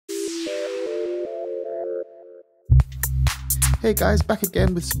Hey guys, back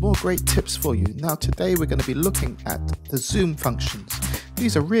again with some more great tips for you. Now today we're going to be looking at the zoom functions.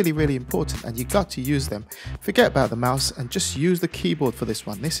 These are really important and you got to use them. Forget about the mouse and just use the keyboard for this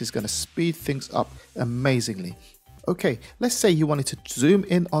one. This is going to speed things up amazingly. Okay, let's say you wanted to zoom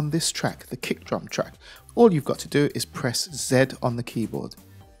in on this track, the kick drum track. All you've got to do is press Z on the keyboard.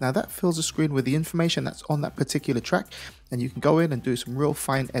 Now that fills the screen with the information that's on that particular track, and you can go in and do some real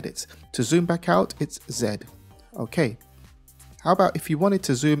fine edits. To zoom back out, it's Z. Okay. How about if you wanted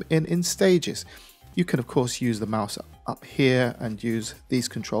to zoom in stages? You can of course use the mouse up here and use these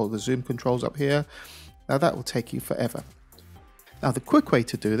controls, the zoom controls up here. Now that will take you forever. Now the quick way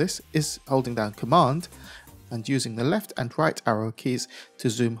to do this is holding down Command and using the left and right arrow keys to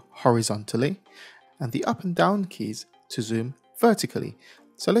zoom horizontally and the up and down keys to zoom vertically.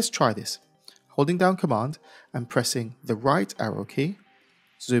 So let's try this. Holding down Command and pressing the right arrow key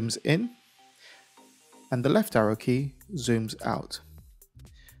zooms in, and the left arrow key zooms out.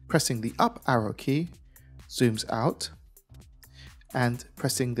 Pressing the up arrow key zooms out, and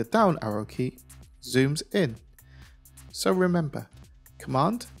pressing the down arrow key zooms in. So remember,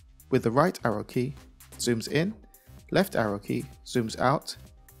 Command with the right arrow key zooms in, left arrow key zooms out,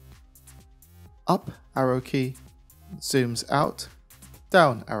 up arrow key zooms out,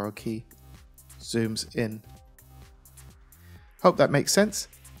 down arrow key zooms in. Hope that makes sense.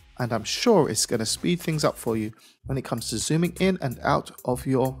 And I'm sure it's going to speed things up for you when it comes to zooming in and out of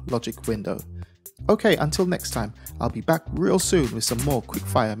your Logic window. Okay, until next time, I'll be back real soon with some more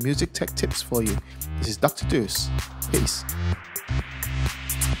quickfire music tech tips for you. This is Dr. Duce. Peace.